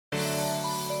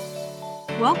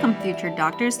Welcome, future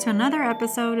doctors, to another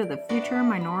episode of the Future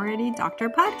Minority Doctor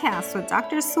Podcast with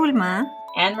Dr. Sulma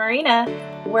and Marina,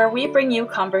 where we bring you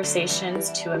conversations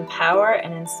to empower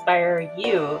and inspire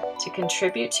you to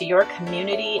contribute to your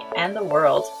community and the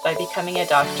world by becoming a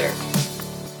doctor.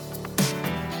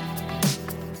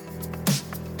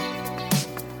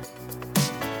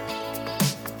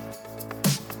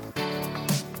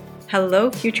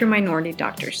 Hello, future minority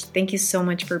doctors. Thank you so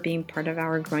much for being part of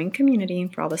our growing community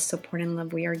and for all the support and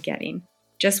love we are getting.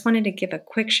 Just wanted to give a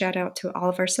quick shout out to all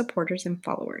of our supporters and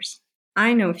followers.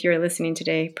 I know if you're listening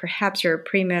today, perhaps you're a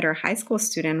pre-med or high school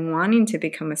student wanting to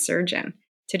become a surgeon.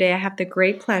 Today, I have the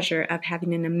great pleasure of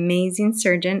having an amazing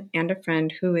surgeon and a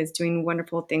friend who is doing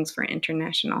wonderful things for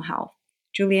international health.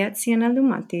 Juliet Siena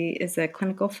Lumati is a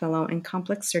clinical fellow in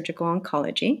complex surgical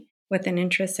oncology with an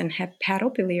interest in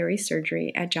hepatobiliary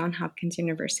surgery at Johns Hopkins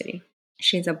University.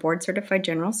 She is a board-certified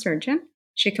general surgeon.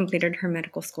 She completed her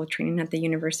medical school training at the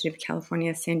University of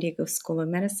California, San Diego School of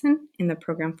Medicine in the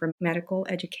program for medical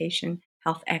education,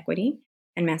 health equity,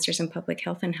 and master's in public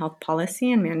health and health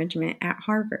policy and management at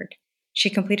Harvard. She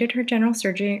completed her general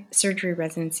surgery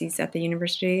residencies at the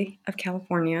University of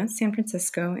California, San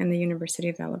Francisco, and the University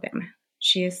of Alabama.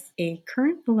 She is a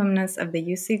current alumnus of the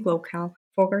UC Global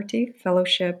Fogarty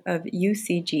Fellowship of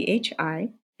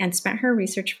UCGHI and spent her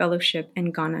research fellowship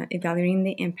in Ghana evaluating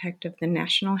the impact of the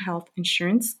National Health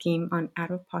Insurance Scheme on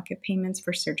out-of-pocket payments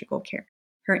for surgical care.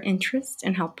 Her interest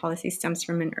in health policy stems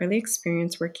from an early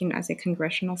experience working as a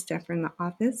congressional staffer in the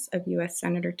office of U.S.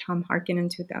 Senator Tom Harkin in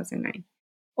 2009.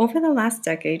 Over the last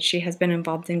decade, she has been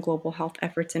involved in global health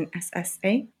efforts in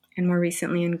SSA and more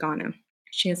recently in Ghana.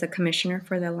 She is a commissioner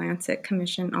for the Lancet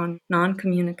Commission on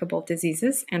Non-Communicable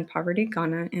Diseases and Poverty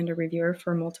Ghana and a reviewer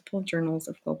for multiple journals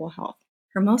of global health.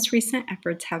 Her most recent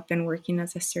efforts have been working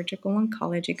as a surgical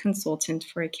oncology consultant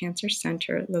for a cancer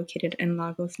center located in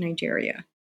Lagos, Nigeria.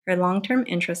 Her long-term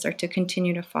interests are to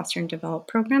continue to foster and develop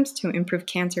programs to improve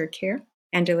cancer care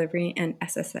and delivery in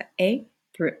SSA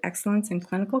through excellence in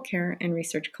clinical care and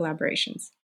research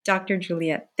collaborations. Dr.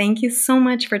 Juliet, thank you so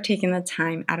much for taking the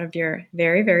time out of your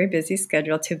very, very busy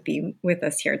schedule to be with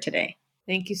us here today.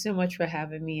 Thank you so much for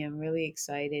having me. I'm really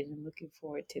excited and looking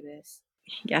forward to this.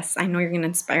 Yes, I know you're going to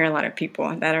inspire a lot of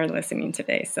people that are listening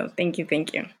today. So thank you.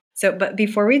 But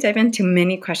before we dive into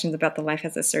many questions about the life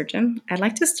as a surgeon, I'd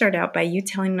like to start out by you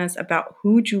telling us about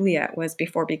who Juliet was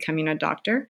before becoming a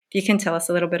doctor. If you can tell us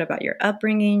a little bit about your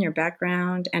upbringing, your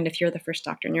background, and if you're the first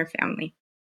doctor in your family.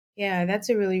 Yeah, that's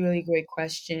a really, really great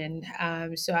question.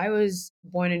 So I was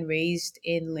born and raised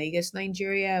in Lagos,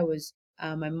 Nigeria.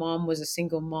 My mom was a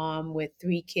single mom with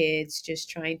 3 kids, just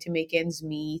trying to make ends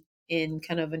meet in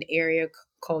kind of an area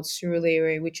called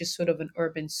Surulere, which is sort of an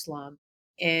urban slum.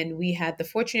 And we had the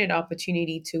fortunate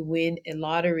opportunity to win a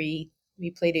lottery.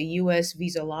 We played a U.S.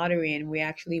 visa lottery, and we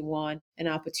actually won an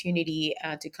opportunity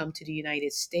to come to the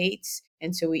United States.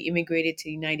 And so we immigrated to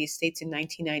the United States in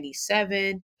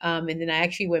 1997. And then I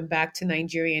actually went back to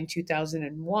Nigeria in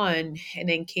 2001 and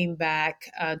then came back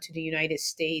to the United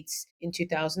States in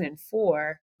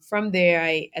 2004. From there,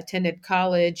 I attended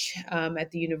college at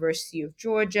the University of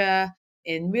Georgia.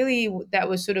 And really, that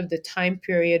was sort of the time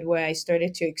period where I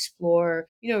started to explore,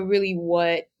 really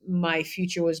what my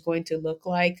future was going to look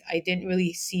like. I didn't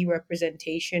really see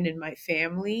representation in my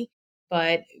family,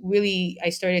 but really, I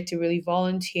started to really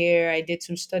volunteer. I did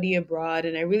some study abroad,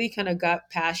 and I really kind of got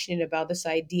passionate about this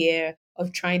idea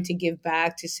of trying to give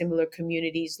back to similar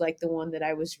communities like the one that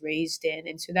I was raised in.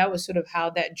 And so that was sort of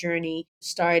how that journey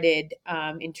started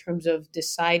in terms of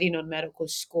deciding on medical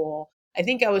school. I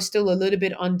think I was still a little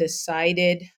bit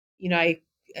undecided. I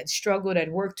had struggled.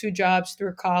 I'd worked 2 jobs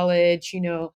through college,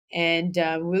 and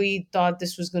really thought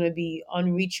this was going to be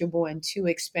unreachable and too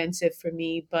expensive for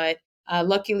me. But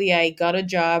luckily, I got a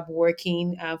job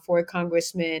working for a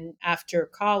congressman after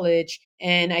college.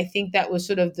 And I think that was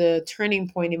sort of the turning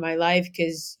point in my life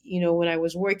because, when I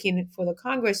was working for the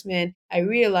congressman, I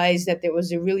realized that there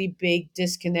was a really big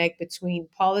disconnect between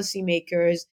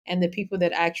policymakers and the people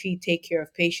that actually take care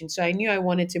of patients. So I knew I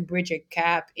wanted to bridge a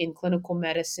gap in clinical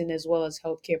medicine as well as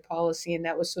healthcare policy. And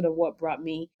that was sort of what brought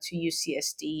me to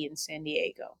UCSD in San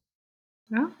Diego.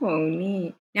 Oh,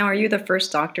 neat. Now, are you the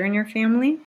first doctor in your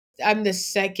family? I'm the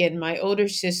second. My older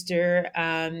sister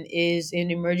is an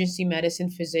emergency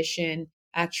medicine physician,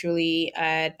 actually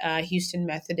at Houston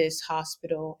Methodist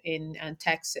Hospital in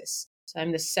Texas. So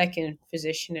I'm the second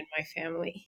physician in my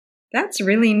family. That's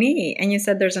really neat. And you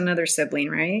said there's another sibling,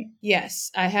 right? Yes,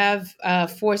 I have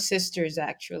 4 sisters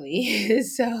actually.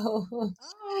 So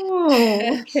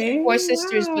Oh, okay. 4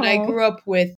 sisters, but I Wow. grew up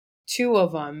with two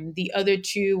of them. The other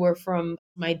two were from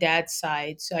my dad's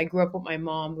side. So I grew up with my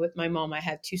mom. With my mom, I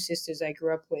had two sisters I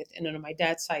grew up with, and then on my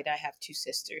dad's side, I have two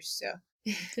sisters. So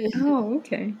Oh,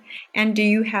 okay. And do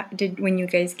you have did when you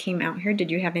guys came out here, did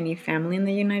you have any family in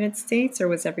the United States or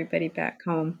was everybody back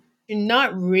home?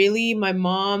 not really. My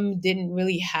mom didn't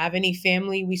really have any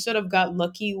family. We sort of got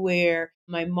lucky where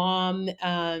my mom,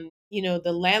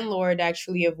 the landlord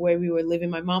actually of where we were living,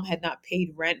 my mom had not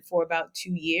paid rent for about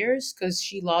 2 years because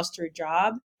she lost her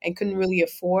job and couldn't really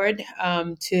afford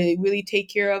to really take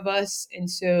care of us. And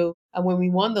so when we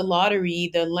won the lottery,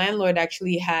 the landlord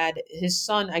actually had his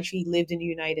son actually lived in the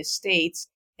United States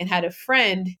and had a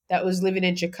friend that was living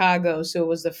in Chicago. So it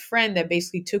was the friend that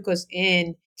basically took us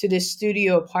in to this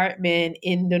studio apartment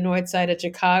in the north side of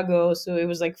Chicago. So it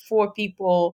was like four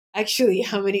people. Actually,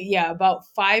 how many? Yeah, about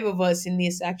five of us in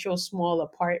this actual small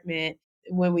apartment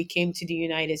when we came to the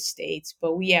United States.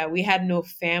 But we had no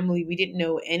family. We didn't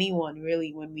know anyone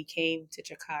really when we came to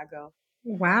Chicago.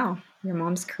 Wow, your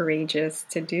mom's courageous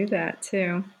to do that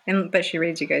too. And but she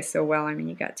raised you guys so well. I mean,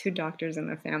 you got two doctors in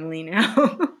the family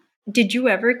now. Did you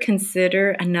ever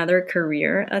consider another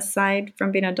career aside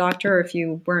from being a doctor, or if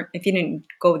you didn't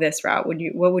go this route,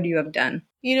 what would you have done?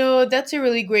 That's a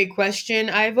really great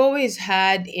question. I've always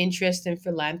had interest in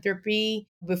philanthropy.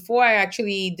 Before I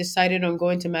actually decided on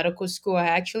going to medical school, I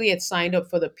actually had signed up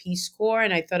for the Peace Corps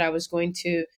and I thought I was going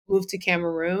to move to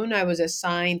Cameroon. I was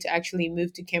assigned to actually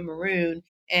move to Cameroon.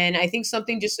 And I think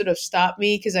something just sort of stopped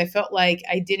me because I felt like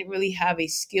I didn't really have a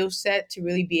skill set to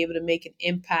really be able to make an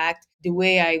impact the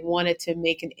way I wanted to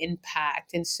make an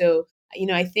impact. And so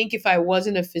I think if I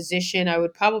wasn't a physician, I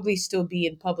would probably still be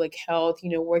in public health,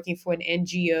 working for an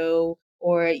NGO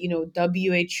or,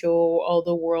 WHO or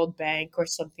the World Bank or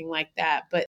something like that.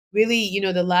 But really,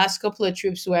 the last couple of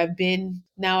trips where I've been,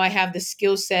 now I have the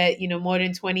skill set, more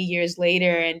than 20 years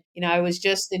later. And, I was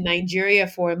just in Nigeria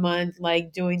for a month,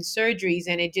 like doing surgeries.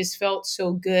 And it just felt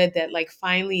so good that, like,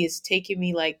 finally it's taken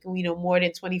me, like, more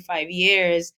than 25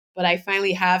 years. But I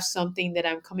finally have something that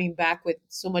I'm coming back with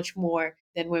so much more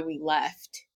than when we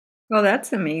left. Well,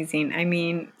 that's amazing. I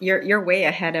mean, you're way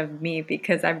ahead of me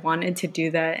because I've wanted to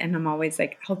do that and I'm always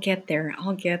like, I'll get there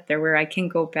where I can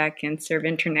go back and serve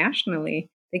internationally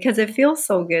because it feels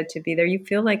so good to be there. You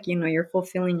feel like, you're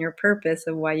fulfilling your purpose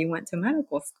of why you went to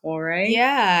medical school, right?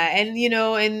 Yeah,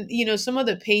 and some of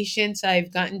the patients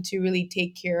I've gotten to really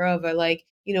take care of are like,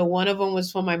 one of them was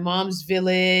from my mom's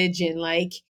village and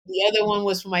like the other one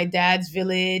was from my dad's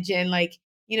village and like,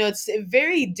 it's a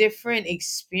very different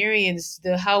experience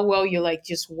the how well you're like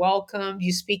just welcomed,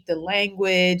 you speak the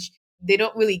language. They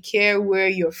don't really care where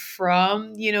you're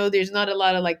from. There's not a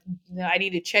lot of like, I need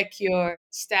to check your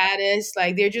status.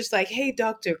 Like they're just like, "Hey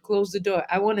doctor, close the door.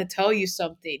 I want to tell you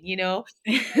something." And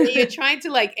you're trying to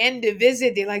like end the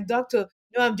visit. They're like, Doctor,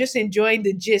 no, I'm just enjoying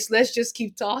the gist. Let's just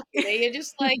keep talking. And you're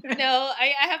just like,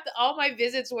 I have to, all my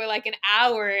visits were like an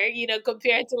hour,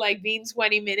 compared to like being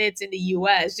 20 minutes in the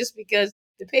US, just because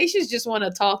the patients just want to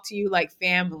talk to you like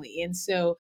family. And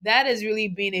so that has really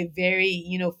been a very,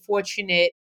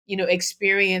 fortunate,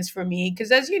 experience for me.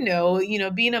 Cause as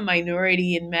being a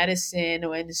minority in medicine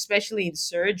or and especially in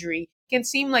surgery, can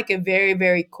seem like a very,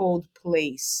 very cold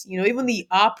place. Even the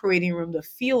operating room, the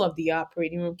feel of the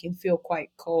operating room can feel quite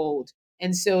cold.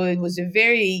 And so it was a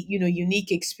very,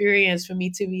 unique experience for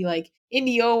me to be like in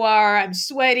the OR, I'm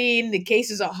sweating, the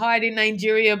cases are hard in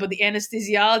Nigeria, but the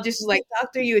anesthesiologist is like,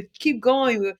 Doctor, you keep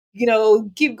going,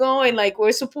 keep going, like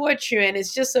we'll support you. And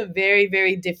it's just a very,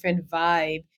 very different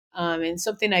vibe. And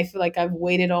something I feel like I've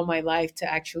waited all my life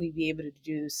to actually be able to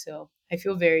do. So I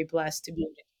feel very blessed to be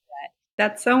able to do that.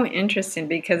 That's so interesting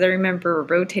because I remember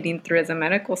rotating through as a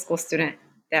medical school student.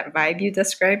 That vibe you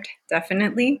described,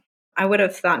 definitely. I would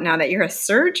have thought now that you're a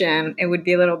surgeon, it would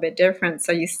be a little bit different.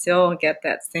 So you still get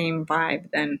that same vibe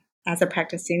then as a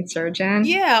practicing surgeon.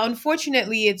 Yeah,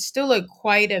 unfortunately, it's still a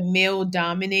quite a male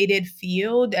dominated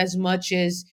field as much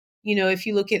as, if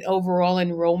you look at overall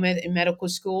enrollment in medical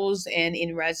schools and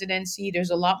in residency, there's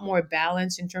a lot more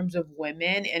balance in terms of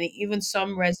women. And even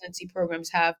some residency programs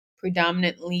have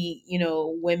predominantly,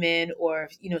 women or,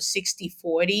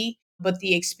 60-40. But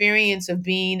the experience of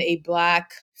being a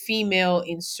Black female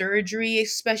in surgery,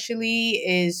 especially,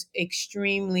 is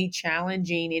extremely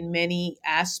challenging in many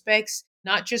aspects,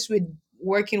 not just with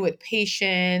working with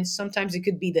patients. Sometimes it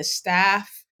could be the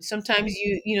staff. Sometimes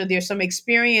there's some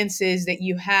experiences that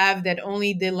you have that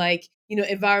only the like,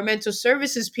 environmental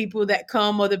services people that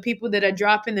come or the people that are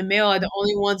dropping the mail are the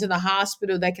only ones in the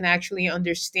hospital that can actually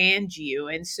understand you.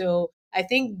 And so I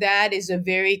think that is a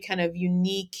very kind of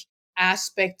unique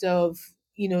aspect of,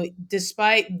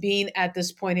 despite being at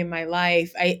this point in my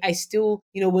life, I still,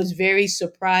 was very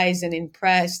surprised and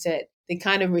impressed at the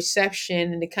kind of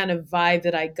reception and the kind of vibe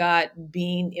that I got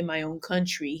being in my own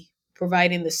country,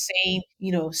 providing the same,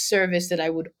 service that I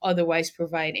would otherwise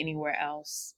provide anywhere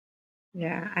else.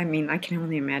 Yeah, I mean, I can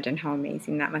only imagine how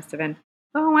amazing that must have been.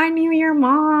 Oh, I knew your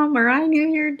mom, or I knew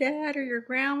your dad, or your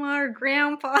grandma, or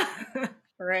grandpa,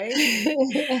 right?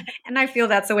 And I feel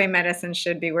that's the way medicine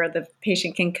should be, where the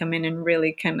patient can come in and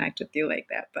really connect with you like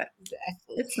that, but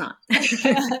it's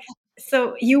Exactly. not.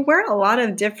 So you wear a lot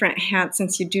of different hats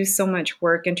since you do so much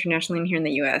work internationally and here in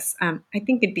the US. I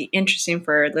think it'd be interesting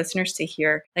for our listeners to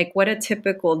hear like what a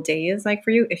typical day is like for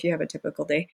you, if you have a typical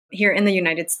day here in the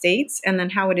United States, and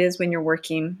then how it is when you're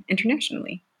working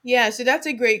internationally. Yeah, so that's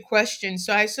a great question.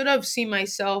 So I sort of see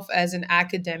myself as an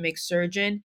academic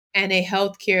surgeon and a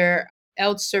healthcare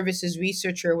health services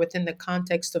researcher within the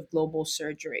context of global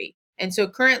surgery. And so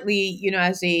currently,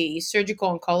 as a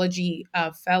surgical oncology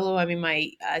fellow, I'm in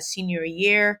my senior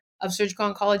year of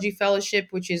surgical oncology fellowship,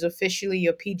 which is officially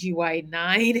a PGY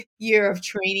 9 year of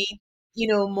training.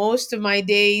 Most of my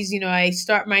days, I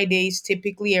start my days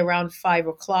typically around 5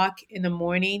 o'clock in the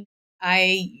morning.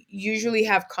 I usually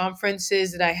have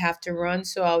conferences that I have to run.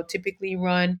 So I'll typically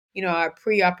run, our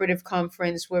preoperative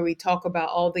conference where we talk about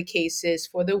all the cases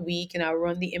for the week, and I'll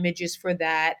run the images for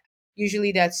that.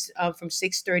 Usually that's from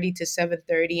 6:30 to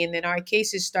 7:30, and then our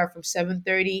cases start from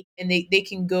 7:30, and they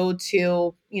can go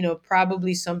till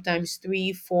probably sometimes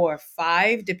 3, 4,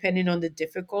 5, depending on the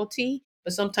difficulty.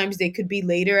 But sometimes they could be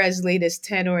later, as late as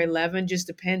 10 or 11, just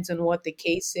depends on what the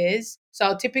case is. So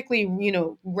I'll typically,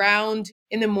 round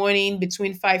in the morning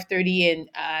between 5:30 and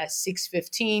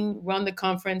 6:15, run the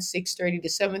conference 6:30 to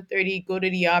 7:30, go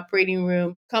to the operating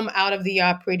room, come out of the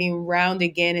operating round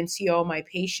again and see all my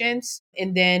patients.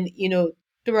 And then,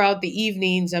 throughout the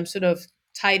evenings, I'm sort of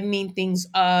tightening things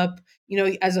up.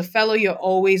 As a fellow, you're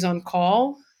always on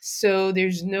call. So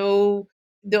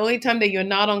the only time that you're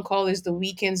not on call is the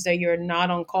weekends that you're not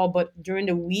on call, but during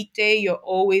the weekday, you're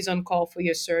always on call for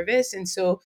your service. And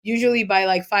so usually by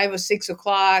like 5 or 6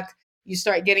 o'clock, you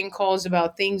start getting calls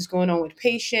about things going on with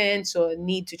patients or a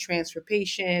need to transfer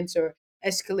patients or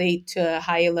escalate to a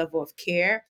higher level of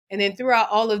care. And then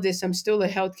throughout all of this, I'm still a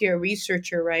healthcare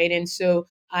researcher, right? And so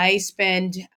I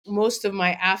spend most of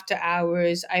my after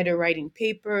hours either writing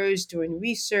papers, doing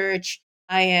research.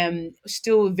 I am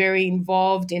still very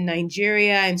involved in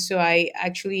Nigeria. And so I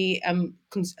actually am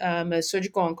a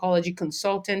surgical oncology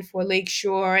consultant for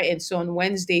Lakeshore. And so on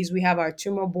Wednesdays, we have our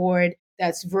tumor board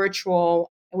that's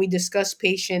virtual. And we discuss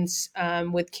patients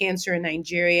with cancer in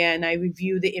Nigeria. And I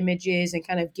review the images and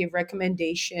kind of give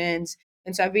recommendations.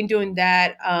 And so I've been doing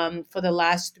that for the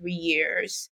last 3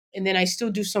 years. And then I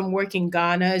still do some work in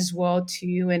Ghana as well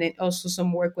too, and also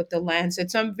some work with the Lancet.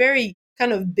 So I'm very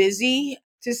kind of busy,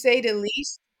 to say the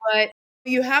least. But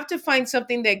you have to find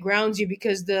something that grounds you,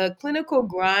 because the clinical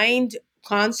grind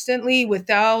constantly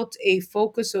without a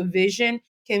focus or vision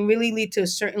can really lead to a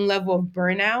certain level of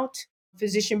burnout,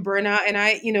 physician burnout. And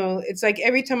it's like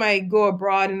every time I go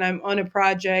abroad and I'm on a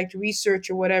project, research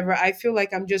or whatever, I feel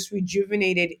like I'm just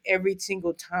rejuvenated every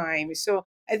single time. So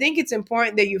I think it's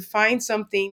important that you find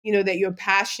something, that you're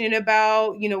passionate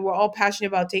about. We're all passionate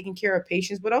about taking care of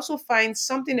patients, but also find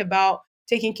something about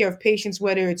taking care of patients,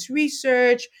 whether it's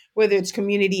research, whether it's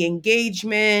community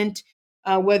engagement,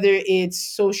 whether it's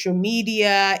social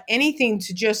media, anything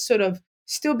to just sort of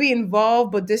still be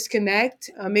involved but disconnect,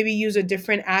 maybe use a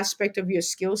different aspect of your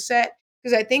skill set.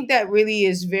 Because I think that really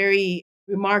is very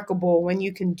remarkable when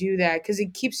you can do that, because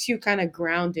it keeps you kind of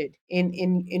grounded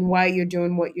in why you're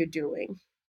doing what you're doing.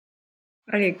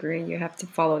 I agree. You have to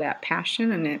follow that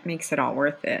passion, and it makes it all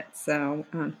worth it. So,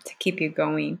 to keep you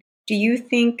going, do you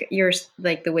think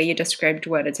like the way you described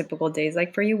what a typical day is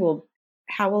like for you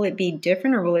how will it be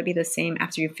different, or will it be the same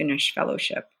after you finish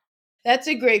fellowship? That's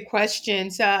a great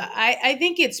question. So I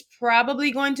think it's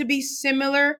probably going to be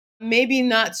similar. Maybe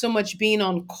not so much being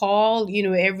on call,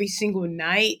 every single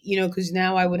night, because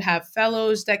now I would have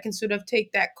fellows that can sort of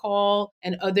take that call,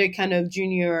 and other kind of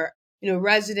junior,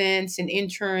 residents and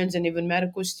interns and even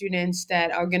medical students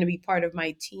that are going to be part of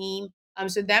my team.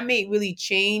 So that may really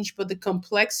change, but the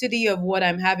complexity of what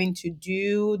I'm having to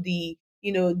do, the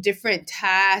different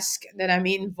tasks that I'm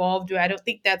involved with, I don't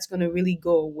think that's going to really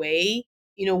go away.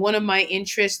 One of my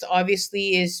interests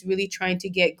obviously is really trying to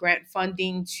get grant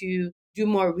funding to do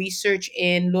more research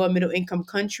in lower middle income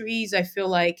countries. I feel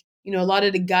like, a lot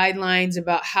of the guidelines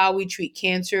about how we treat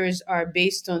cancers are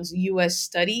based on US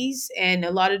studies. And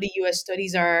a lot of the US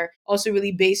studies are also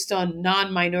really based on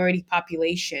non minority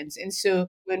populations. And so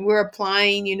when we're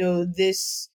applying,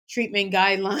 this treatment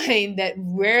guideline that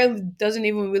rarely doesn't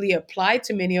even really apply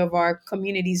to many of our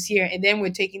communities here. And then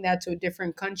we're taking that to a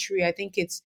different country. I think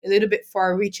it's a little bit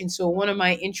far reaching. So one of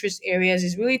my interest areas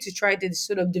is really to try to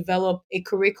sort of develop a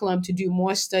curriculum to do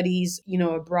more studies,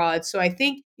 abroad. So I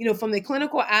think, from the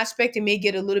clinical aspect, it may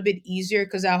get a little bit easier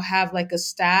because I'll have like a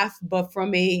staff, but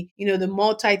from the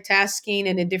multitasking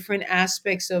and the different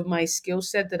aspects of my skill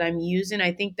set that I'm using,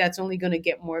 I think that's only going to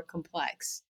get more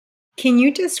complex. Can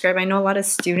you describe? I know a lot of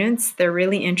students, they're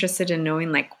really interested in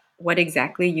knowing like what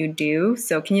exactly you do.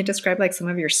 So can you describe like some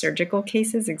of your surgical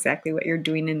cases, exactly what you're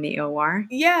doing in the OR?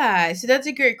 Yeah, so that's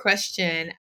a great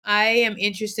question. I am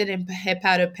interested in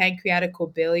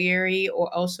hepatopancreatical biliary,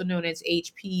 or also known as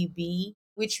HPB,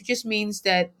 which just means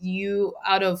that you,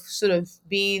 out of sort of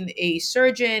being a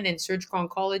surgeon and surgical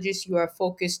oncologist, you are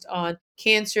focused on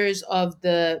cancers of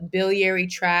the biliary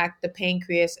tract, the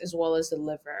pancreas, as well as the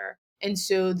liver. And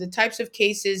so the types of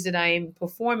cases that I am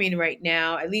performing right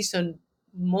now, at least on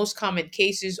most common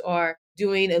cases, are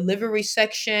doing a liver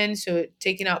resection, so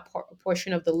taking out a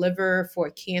portion of the liver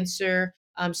for cancer.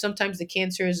 Sometimes the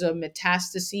cancer is a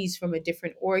metastases from a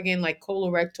different organ, like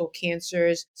colorectal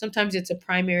cancers. Sometimes it's a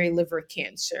primary liver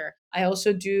cancer. I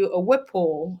also do a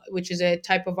Whipple, which is a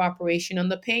type of operation on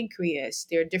the pancreas.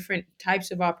 There are different types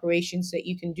of operations that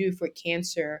you can do for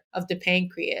cancer of the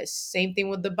pancreas. Same thing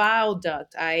with the bile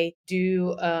duct. I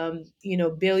do,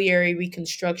 biliary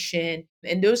reconstruction.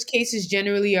 And those cases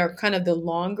generally are kind of the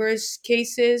longest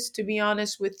cases, to be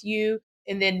honest with you.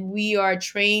 And then we are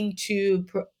trained to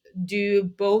do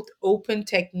both open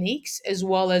techniques as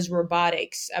well as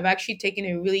robotics. I've actually taken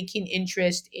a really keen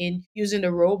interest in using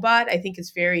a robot. I think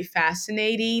it's very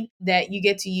fascinating that you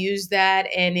get to use that,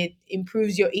 and it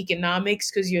improves your economics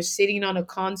because you're sitting on a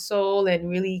console and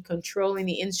really controlling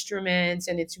the instruments,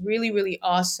 and it's really, really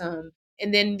awesome.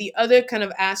 And then the other kind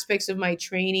of aspects of my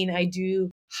training, I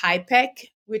do HIPEC,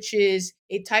 which is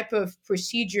a type of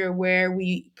procedure where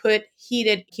we put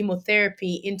heated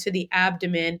chemotherapy into the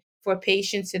abdomen for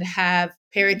patients that have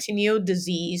peritoneal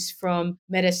disease from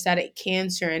metastatic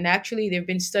cancer. And actually, there have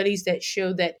been studies that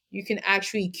show that you can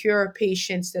actually cure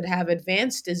patients that have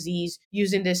advanced disease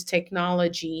using this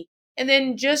technology. And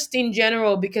then, just in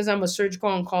general, because I'm a surgical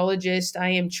oncologist, I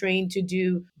am trained to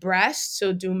do breast,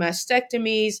 so do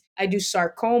mastectomies, I do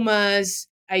sarcomas,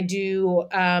 I do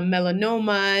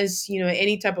melanomas,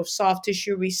 any type of soft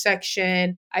tissue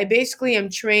resection. I basically am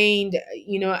trained,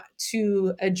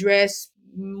 to address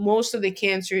most of the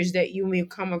cancers that you may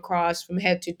come across from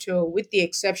head to toe, with the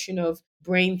exception of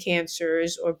brain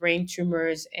cancers or brain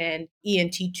tumors and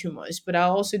ENT tumors. But I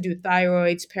also do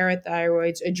thyroids,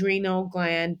 parathyroids, adrenal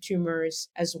gland tumors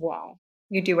as well.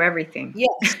 You do everything.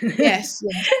 Yes, yes,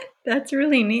 yes. That's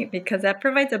really neat because that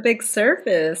provides a big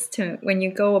service to when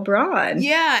you go abroad.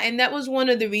 Yeah, and that was one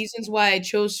of the reasons why I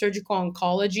chose surgical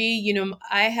oncology.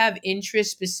 I have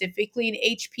interest specifically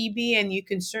in HPB, and you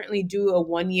can certainly do a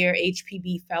 1 year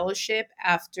HPB fellowship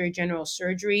after general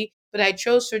surgery. But I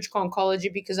chose surgical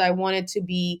oncology because I wanted to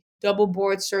be double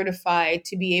board certified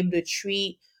to be able to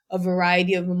treat a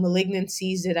variety of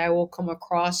malignancies that I will come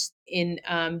across in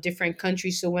different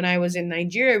countries. So when I was in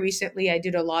Nigeria recently, I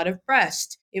did a lot of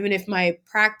breast, even if my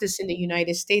practice in the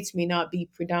United States may not be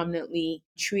predominantly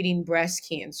treating breast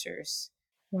cancers.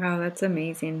 Wow, that's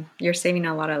amazing. You're saving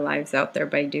a lot of lives out there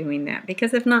by doing that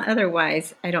because if not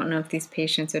otherwise, I don't know if these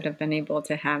patients would have been able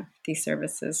to have these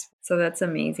services. So that's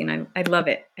amazing. I love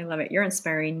it. I love it. You're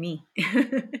inspiring me.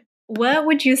 What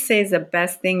would you say is the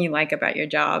best thing you like about your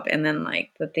job and then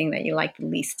like the thing that you like the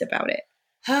least about it?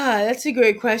 That's a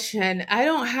great question. I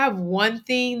don't have one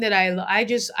thing that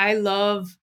I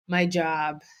love my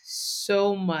job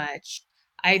so much.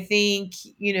 I think,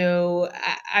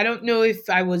 I don't know if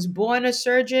I was born a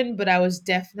surgeon, but I was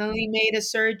definitely made a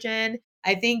surgeon.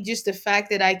 I think just the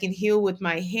fact that I can heal with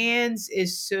my hands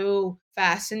is so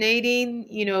fascinating.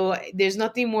 There's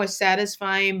nothing more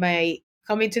satisfying by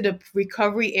coming to the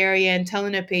recovery area and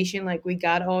telling a patient, like, we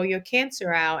got all your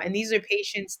cancer out. And these are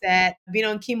patients that have been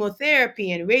on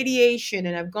chemotherapy and radiation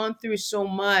and have gone through so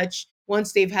much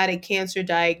once they've had a cancer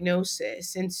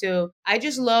diagnosis. And so I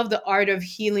just love the art of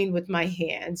healing with my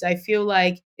hands. I feel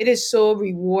like it is so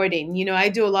rewarding. I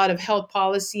do a lot of health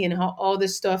policy and all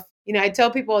this stuff. I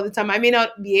tell people all the time, I may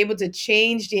not be able to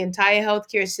change the entire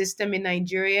healthcare system in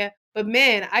Nigeria, but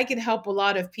man, I can help a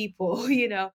lot of people.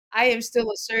 I am still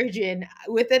a surgeon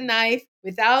with a knife,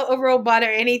 without a robot or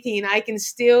anything. I can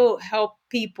still help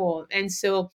people. And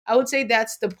so I would say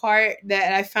that's the part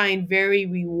that I find very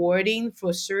rewarding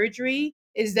for surgery,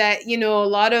 is that, a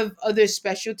lot of other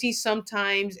specialties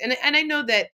sometimes, and I know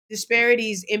that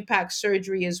disparities impact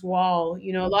surgery as well.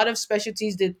 A lot of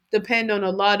specialties that depend on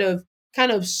a lot of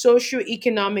kind of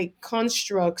socioeconomic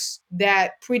constructs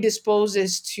that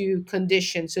predisposes to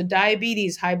conditions. So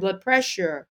diabetes, high blood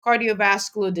pressure,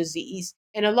 cardiovascular disease.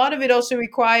 And a lot of it also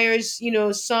requires,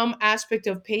 some aspect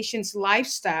of patients'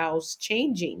 lifestyles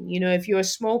changing. If you're a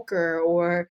smoker,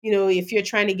 or, if you're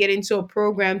trying to get into a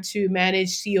program to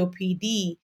manage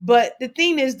COPD. But the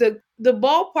thing is, the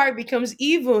ballpark becomes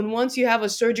even once you have a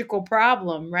surgical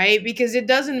problem, right? Because it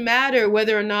doesn't matter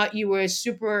whether or not you were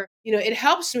super, it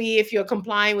helps me if you're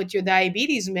complying with your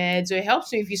diabetes meds, or it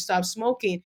helps me if you stop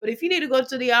smoking. But if you need to go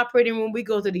to the operating room, we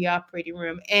go to the operating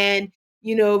room. And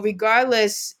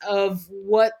regardless of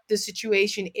what the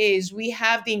situation is, we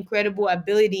have the incredible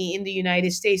ability in the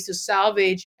United States to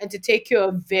salvage and to take care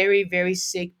of very, very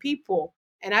sick people.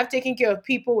 And I've taken care of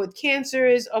people with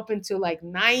cancers up until like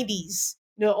 90s.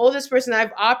 The oldest person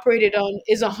I've operated on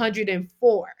is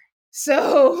 104.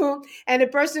 So, and the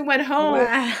person went home,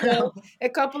 Wow. a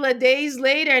couple of days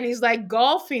later, and he's like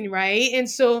golfing, right? And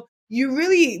so you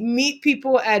really meet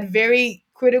people at very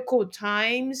critical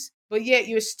times, but yet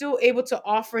you're still able to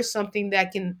offer something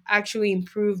that can actually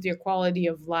improve their quality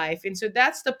of life. And so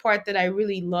that's the part that I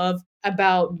really love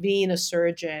about being a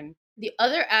surgeon. The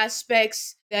other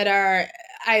aspects that are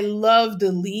I love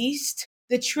the least,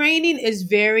 the training is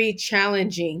very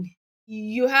challenging.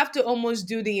 You have to almost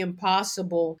do the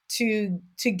impossible to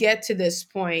get to this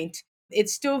point.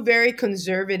 It's still very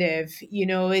conservative.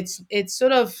 It's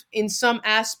sort of, in some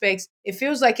aspects, it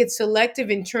feels like it's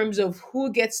selective in terms of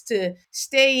who gets to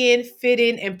stay in, fit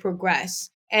in, and progress.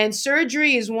 And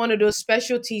surgery is one of those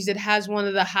specialties that has one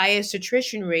of the highest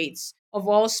attrition rates of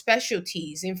all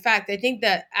specialties. In fact, I think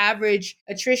that average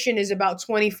attrition is about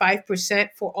 25%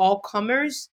 for all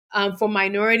comers. For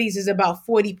minorities is about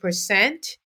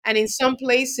 40%. And in some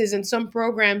places, in some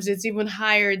programs, it's even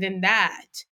higher than that.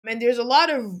 And there's a lot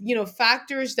of,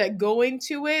 factors that go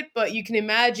into it, but you can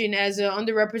imagine, as an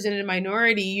underrepresented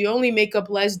minority, you only make up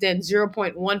less than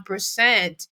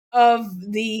 0.1%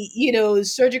 of the,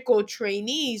 surgical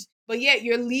trainees, but yet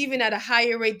you're leaving at a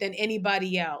higher rate than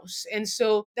anybody else. And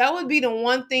so that would be the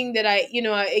one thing that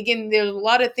again, there's a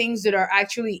lot of things that are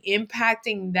actually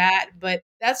impacting that, but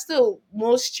that's the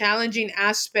most challenging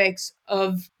aspects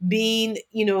of being,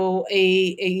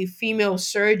 a female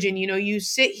surgeon. You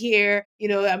sit here,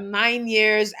 I'm 9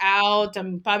 years out.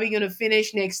 I'm probably going to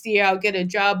finish next year. I'll get a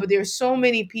job. But there's so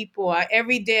many people.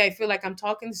 Every day I feel like I'm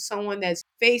talking to someone that's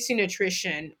facing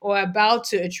attrition, or about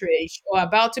to attrit, or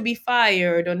about to be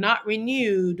fired, or not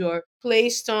renewed, or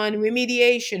placed on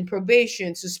remediation,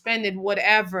 probation, suspended,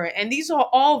 whatever. And these are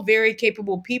all very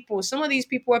capable people. Some of these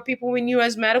people are people we knew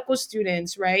as medical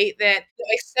students, right? That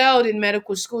excelled in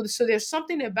medical school. So there's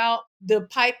something about the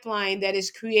pipeline that is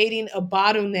creating a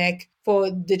bottleneck for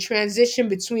the transition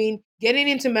between getting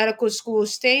into medical school,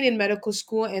 staying in medical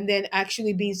school, and then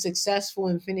actually being successful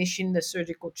in finishing the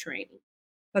surgical training.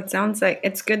 That sounds like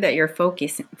it's good that you're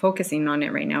focusing on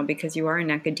it right now, because you are in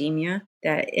academia,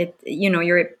 that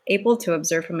you're able to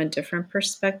observe from a different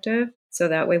perspective, so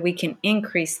that way we can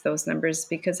increase those numbers.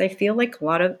 Because I feel like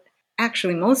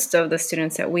actually most of the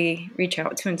students that we reach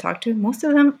out to and talk to, most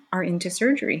of them are into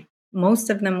surgery. Most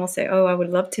of them will say, "Oh, I would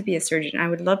love to be a surgeon. I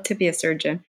would love to be a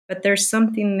surgeon." But there's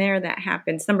something there that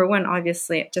happens. Number one,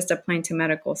 obviously, just applying to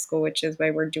medical school, which is why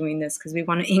we're doing this, because we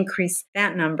want to increase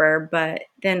that number. But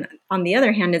then on the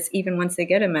other hand, it's even once they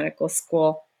get a medical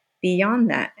school, beyond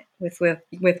that,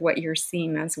 with what you're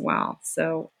seeing as well.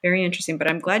 So very interesting. But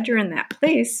I'm glad you're in that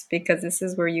place, because this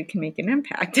is where you can make an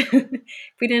impact. If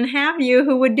we didn't have you,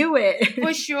 who would do For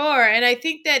it? sure. And I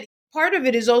think that part of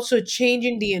it is also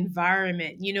changing the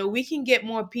environment. We can get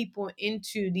more people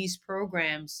into these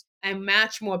programs and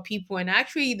match more people. And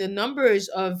actually, the numbers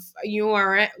of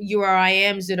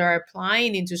URIMs that are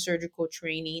applying into surgical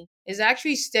training is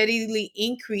actually steadily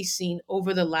increasing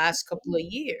over the last couple of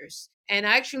years. And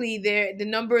actually, the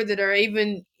number that are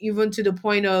even to the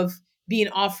point of being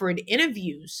offered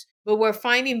interviews. But we're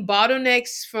finding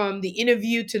bottlenecks from the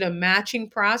interview to the matching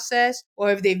process,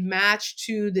 or if they've matched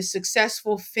to the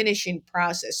successful finishing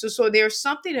process. So there's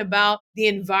something about the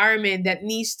environment that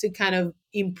needs to kind of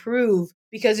improve,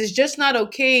 because it's just not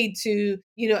okay to,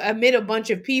 admit a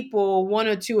bunch of people, one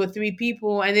or two or three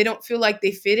people, and they don't feel like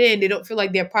they fit in. They don't feel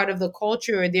like they're part of the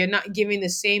culture. They're not giving the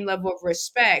same level of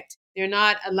respect. They're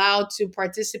not allowed to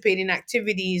participate in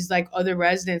activities like other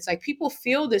residents. Like, people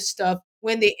feel this stuff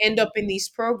when they end up in these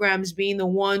programs being the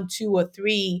one, two, or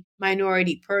three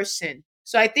minority person.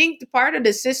 So I think the part of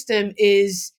the system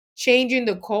is changing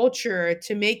the culture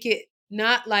to make it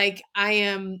not like I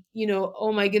am,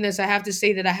 oh my goodness, I have to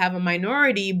say that I have a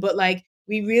minority, but like,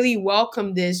 we really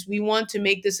welcome this. We want to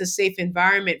make this a safe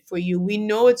environment for you. We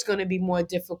know it's going to be more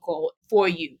difficult for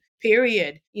you,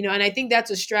 period. And I think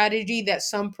that's a strategy that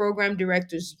some program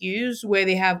directors use, where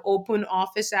they have open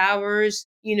office hours,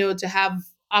 to have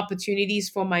opportunities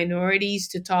for minorities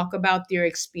to talk about their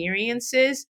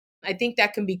experiences. I think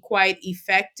that can be quite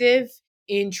effective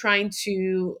in trying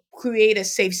to create a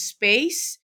safe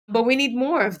space, but we need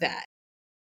more of that.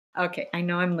 Okay, I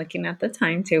know I'm looking at the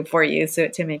time too for you, so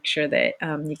to make sure that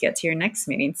you get to your next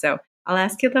meeting. So I'll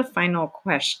ask you the final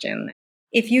question.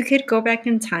 If you could go back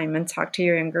in time and talk to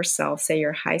your younger self, say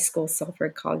your high school self or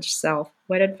college self,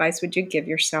 what advice would you give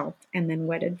yourself? And then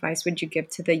what advice would you give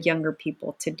to the younger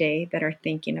people today that are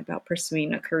thinking about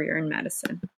pursuing a career in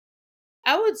medicine?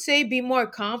 I would say be more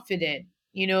confident,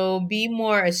 be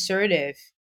more assertive,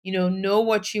 know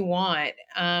what you want.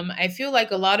 I feel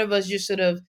like a lot of us just sort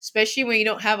of, especially when you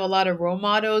don't have a lot of role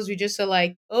models, we just are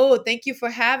like, oh, thank you for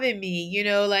having me.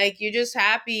 Like you're just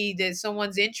happy that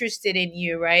someone's interested in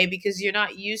you, right? Because you're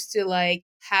not used to like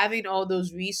having all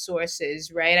those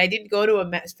resources, right? I didn't go to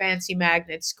a fancy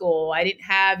magnet school. I didn't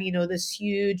have, this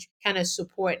huge kind of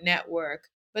support network,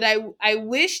 but I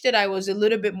wish that I was a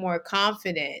little bit more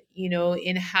confident,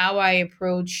 in how I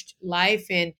approached life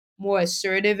and more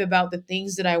assertive about the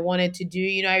things that I wanted to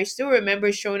do. I still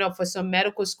remember showing up for some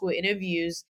medical school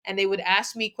interviews, and they would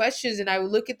ask me questions, and I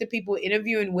would look at the people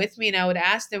interviewing with me and I would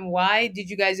ask them, why did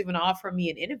you guys even offer me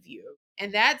an interview?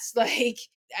 And that's like,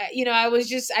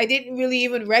 I didn't really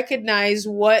even recognize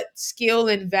what skill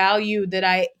and value that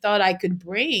I thought I could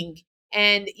bring.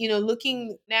 And,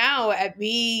 looking now at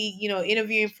me,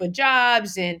 interviewing for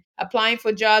jobs and applying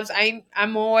for jobs,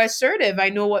 I'm more assertive. I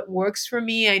know what works for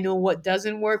me. I know what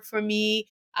doesn't work for me.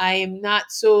 I am not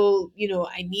so,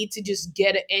 I need to just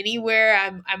get it anywhere.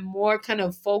 I'm more kind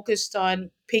of focused on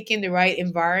picking the right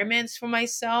environments for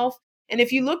myself. And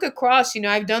if you look across,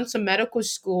 I've done some medical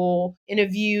school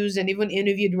interviews and even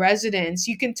interviewed residents.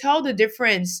 You can tell the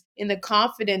difference in the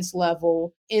confidence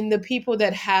level in the people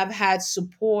that have had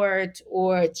support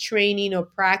or training or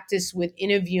practice with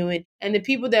interviewing, and the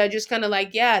people that are just kind of like,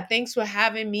 yeah, thanks for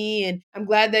having me. And I'm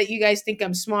glad that you guys think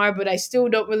I'm smart, but I still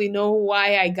don't really know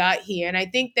why I got here. And I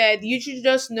think that you should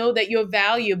just know that you're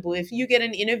valuable. If you get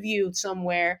an interview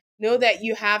somewhere, know that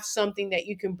you have something that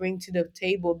you can bring to the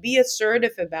table. Be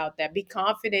assertive about that. Be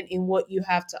confident in what you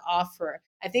have to offer.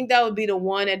 I think that would be the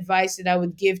one advice that I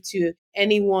would give to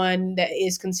anyone that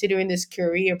is considering this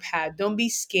career path. Don't be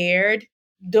scared.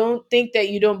 Don't think that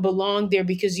you don't belong there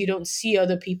because you don't see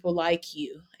other people like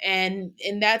you. And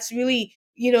that's really,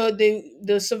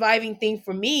 the surviving thing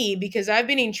for me, because I've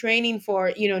been in training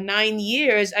for, 9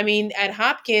 years. I mean, at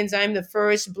Hopkins, I'm the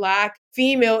first Black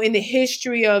female in the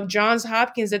history of Johns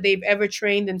Hopkins that they've ever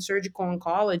trained in surgical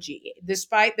oncology,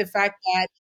 despite the fact that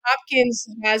Hopkins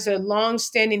has a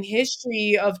long-standing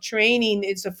history of training.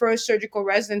 It's the first surgical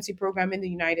residency program in the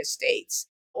United States.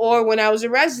 Or when I was a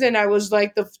resident, I was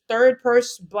like the third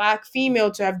person, Black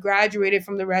female, to have graduated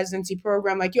from the residency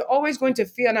program. Like you're always going to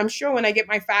feel, and I'm sure when I get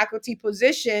my faculty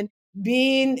position,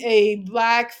 being a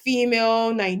Black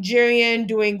female Nigerian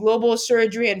doing global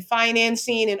surgery and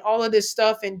financing and all of this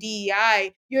stuff and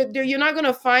DEI, you're not going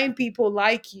to find people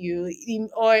like you,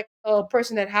 or a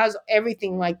person that has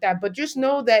everything like that. But just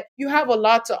know that you have a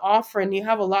lot to offer and you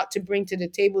have a lot to bring to the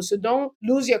table. So don't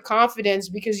lose your confidence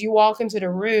because you walk into the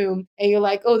room and you're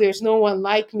like, oh, there's no one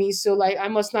like me, so like I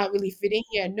must not really fit in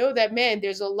here. Know that, man,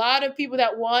 there's a lot of people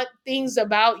that want things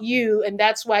about you, and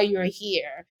that's why you're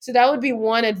here. So that would be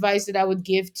one advice that I would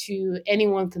give to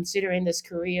anyone considering this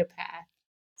career path.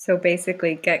 So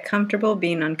basically, get comfortable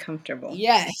being uncomfortable,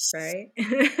 Yes. right?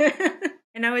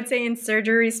 And I would say in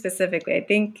surgery specifically, I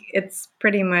think it's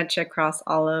pretty much across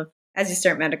all of, as you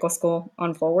start medical school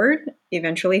on forward,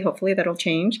 eventually, hopefully that'll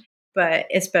change. But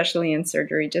especially in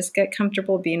surgery, just get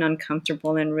comfortable being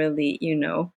uncomfortable and really,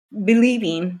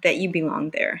 believing that you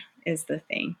belong there is the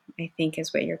thing, I think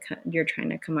is what you're trying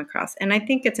to come across. And I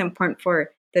think it's important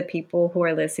for the people who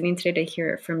are listening today to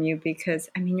hear it from you because,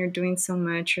 I mean, you're doing so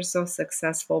much, you're so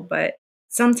successful, but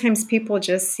sometimes people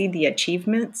just see the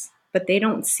achievements, but they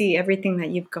don't see everything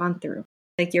that you've gone through,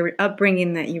 like your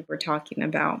upbringing that you were talking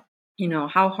about.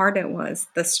 How hard it was,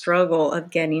 the struggle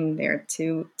of getting there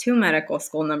to medical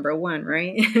school, number one,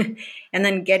 right? And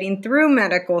then getting through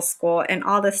medical school and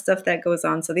all the stuff that goes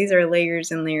on. So these are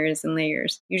layers and layers and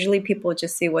layers. Usually people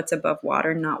just see what's above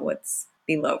water, not what's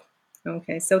below.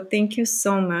 Okay, so thank you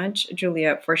so much,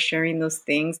 Juliet, for sharing those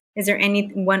things. Is there any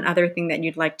one other thing that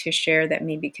you'd like to share that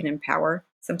maybe can empower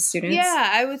some students? Yeah,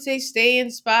 I would say stay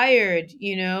inspired,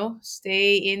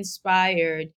 stay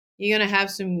inspired. You're going to have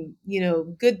some,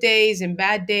 good days and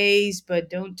bad days,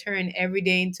 but don't turn every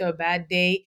day into a bad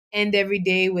day. End every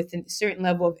day with a certain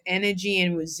level of energy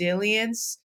and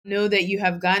resilience. know that you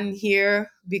have gotten here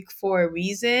for a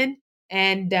reason.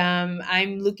 And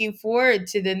I'm looking forward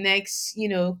to the next,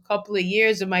 couple of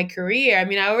years of my career. I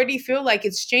mean, I already feel like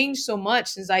it's changed so much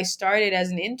since I started as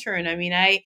an intern. I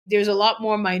mean, there's a lot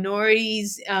more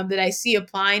minorities that I see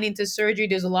applying into surgery.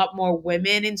 There's a lot more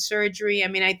women in surgery. I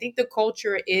mean, I think the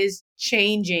culture is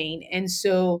changing. And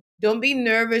so don't be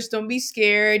nervous. Don't be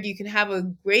scared. You can have a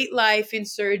great life in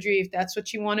surgery if that's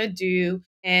what you want to do.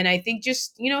 And I think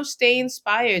just, stay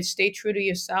inspired, stay true to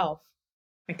yourself.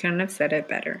 I couldn't have said it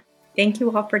better. Thank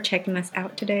you all for checking us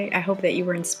out today. I hope that you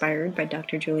were inspired by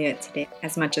Dr. Juliet today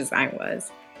as much as I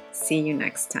was. See you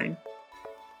next time.